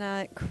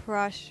Sirsasana,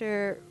 cross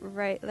your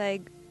right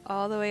leg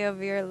all the way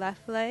over your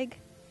left leg.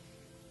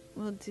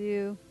 We'll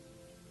do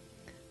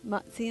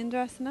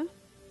Matsyendrasana.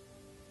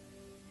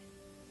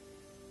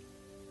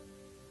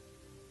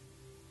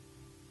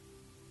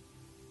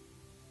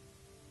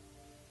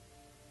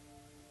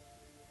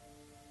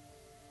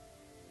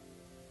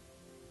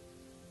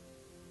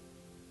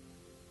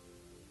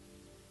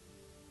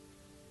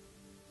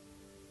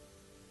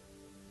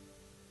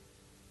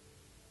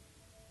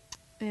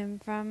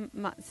 And from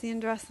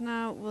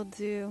Matsyendrasana, we'll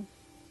do,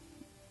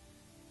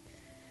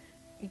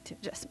 I need to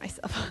adjust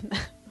myself on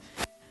that,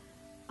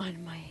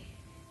 on my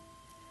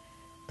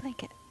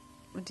blanket.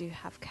 We'll do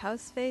half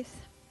cow's face.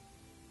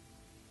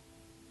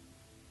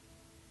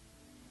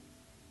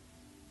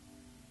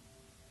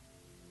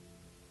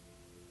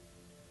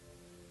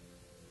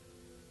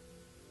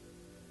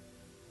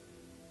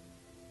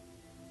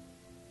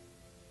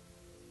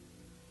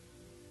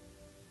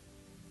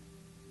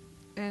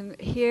 And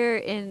here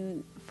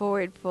in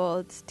forward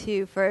folds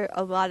too, for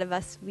a lot of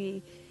us,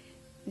 we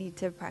need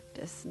to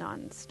practice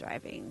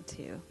non-striving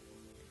too.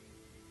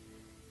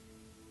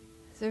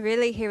 So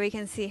really here we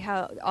can see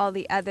how all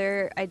the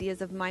other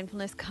ideas of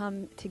mindfulness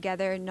come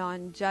together: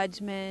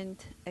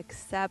 non-judgment,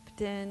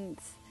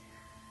 acceptance.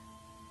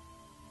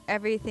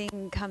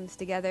 Everything comes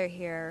together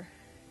here.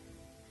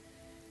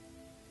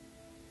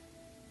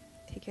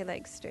 Take your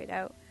legs straight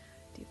out.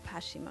 Do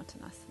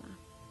Paschimottanasana.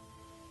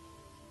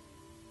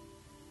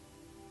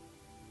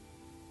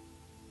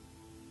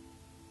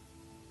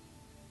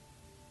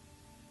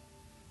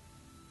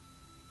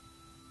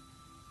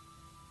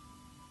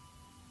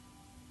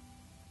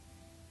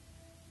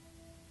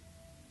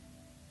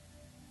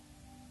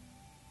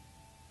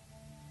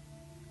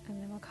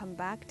 And then we'll come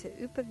back to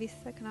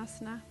Upavisa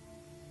Konasana.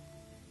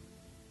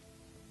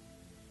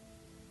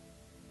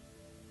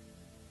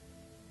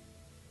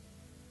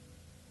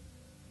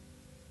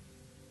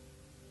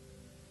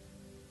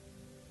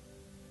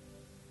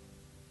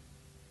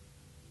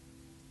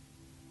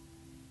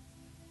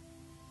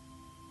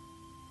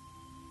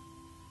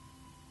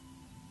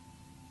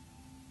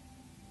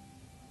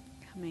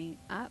 Coming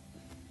up.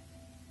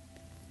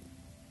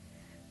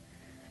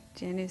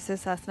 Janu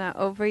Sirsasana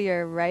over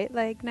your right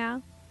leg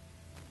now.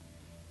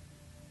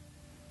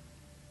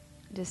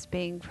 Just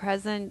being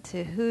present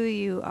to who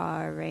you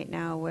are right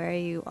now, where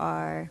you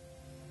are,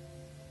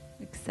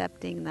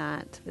 accepting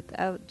that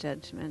without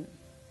judgment.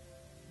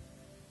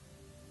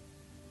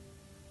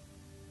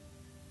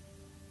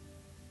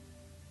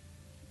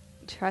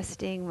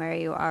 Trusting where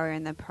you are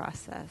in the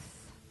process.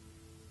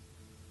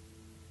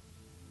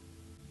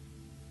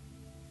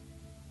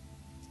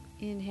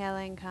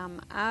 Inhaling,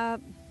 come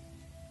up.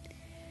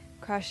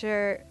 Cross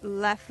your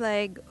left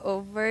leg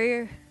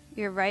over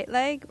your right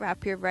leg.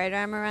 Wrap your right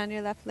arm around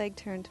your left leg.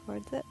 Turn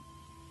towards it.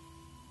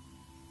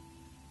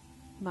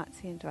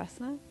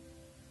 Matsyasana.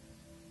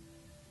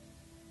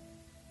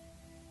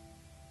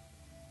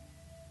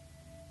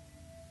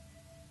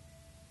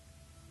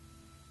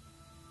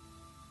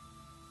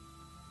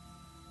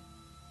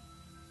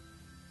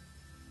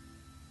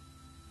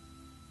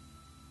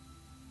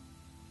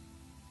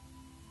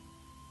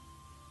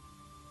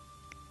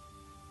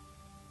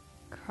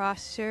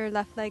 Cross your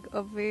left leg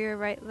over your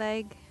right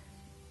leg.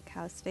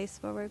 Cow's face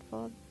forward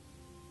fold.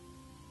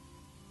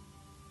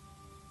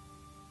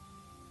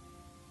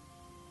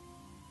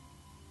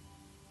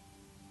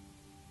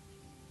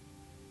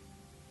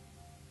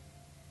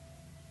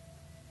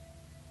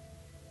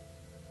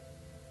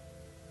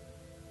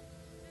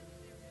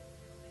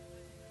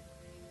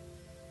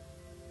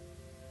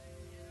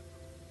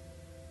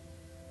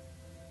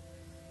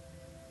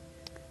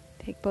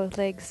 Take both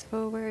legs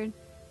forward.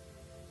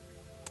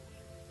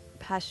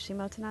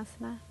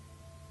 Paschimottanasana.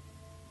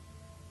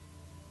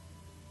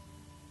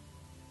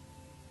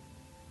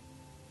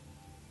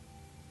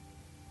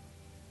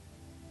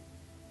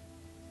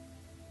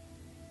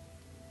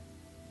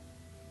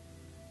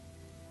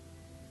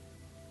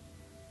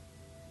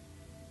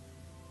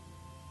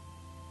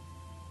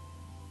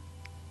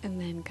 And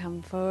then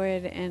come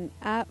forward and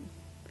up.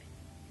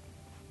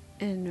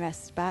 And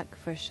rest back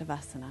for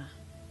Shavasana.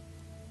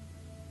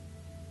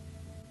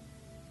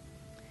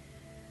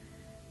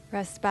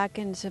 Rest back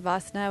in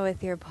Shavasana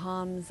with your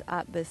palms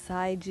up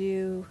beside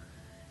you,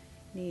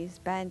 knees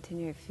bent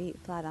and your feet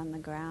flat on the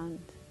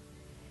ground.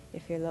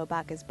 If your low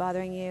back is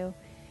bothering you,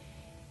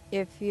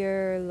 if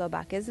your low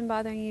back isn't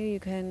bothering you, you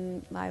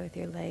can lie with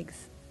your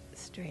legs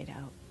straight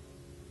out.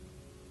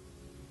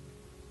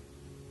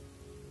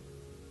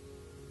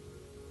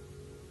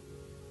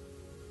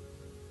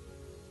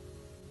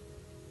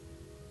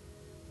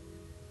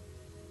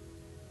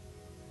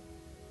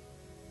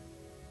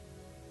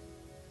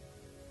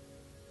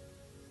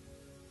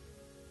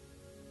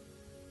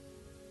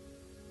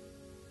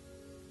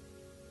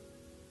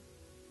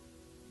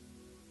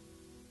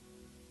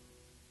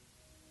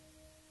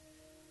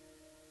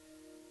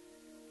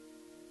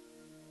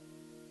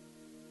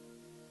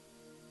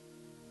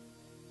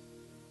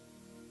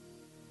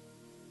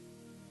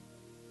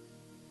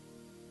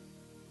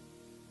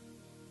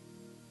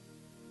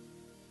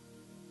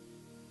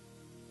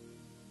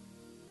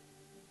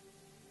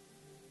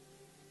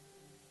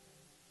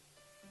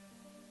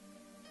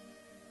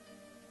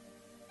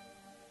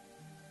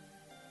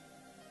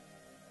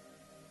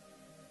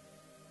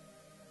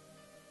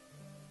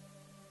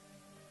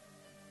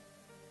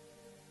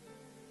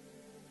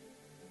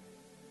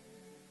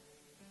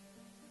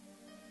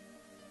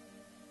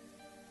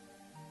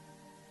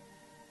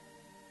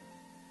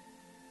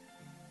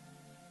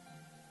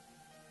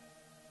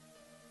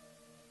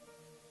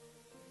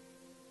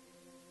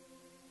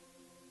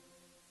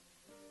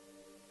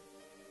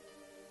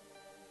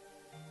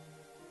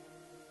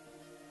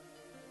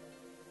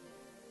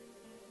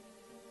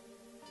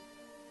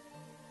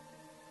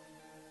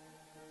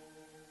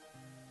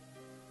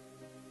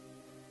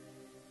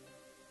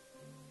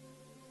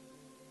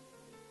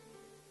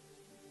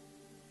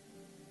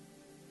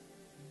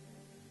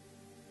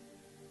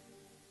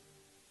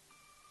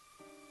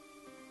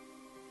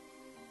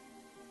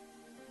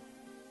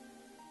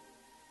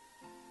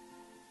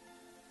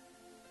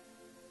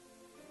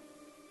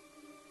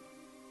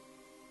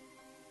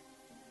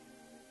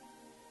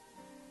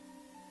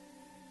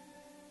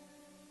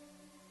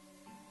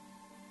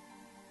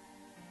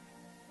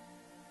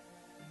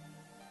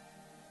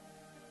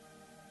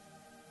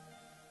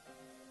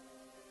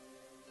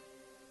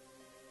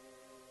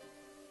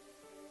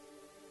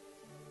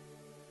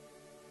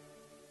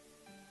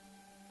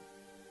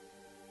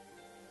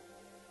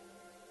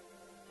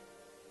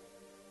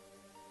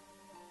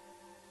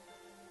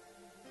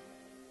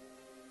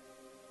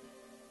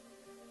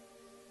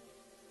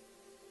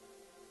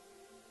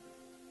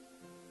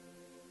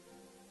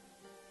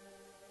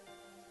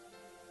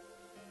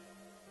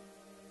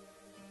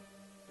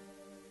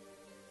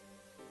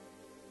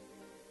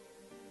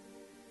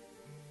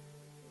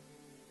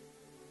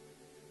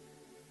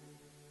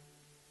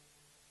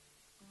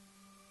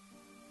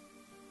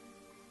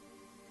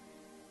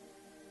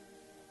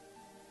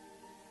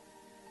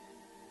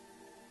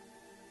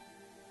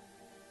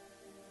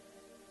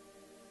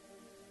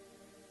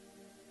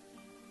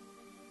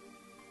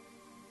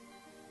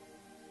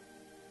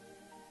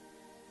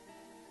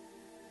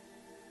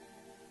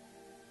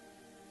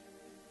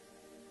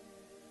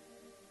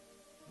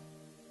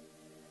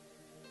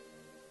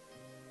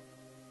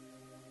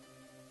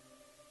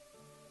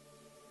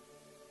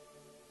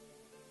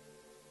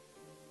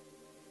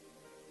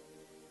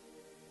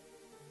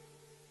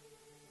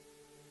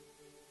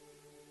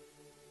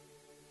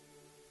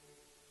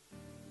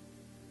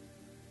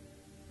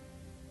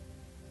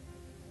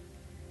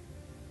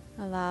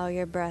 Allow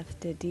your breath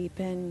to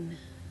deepen.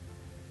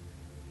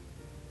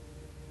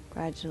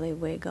 Gradually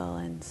wiggle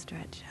and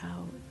stretch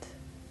out.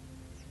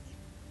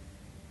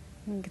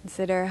 And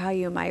consider how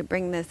you might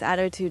bring this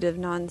attitude of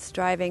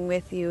non-striving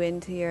with you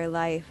into your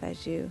life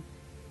as you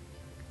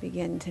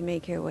begin to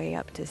make your way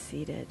up to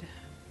seated.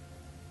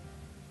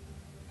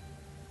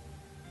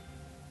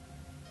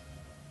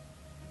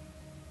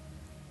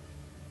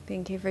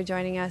 Thank you for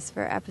joining us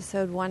for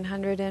episode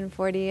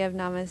 140 of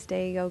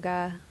Namaste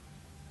Yoga.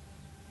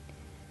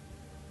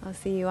 I'll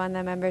see you on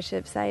the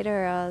membership site,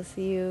 or I'll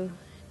see you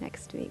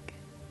next week.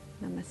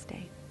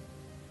 Namaste.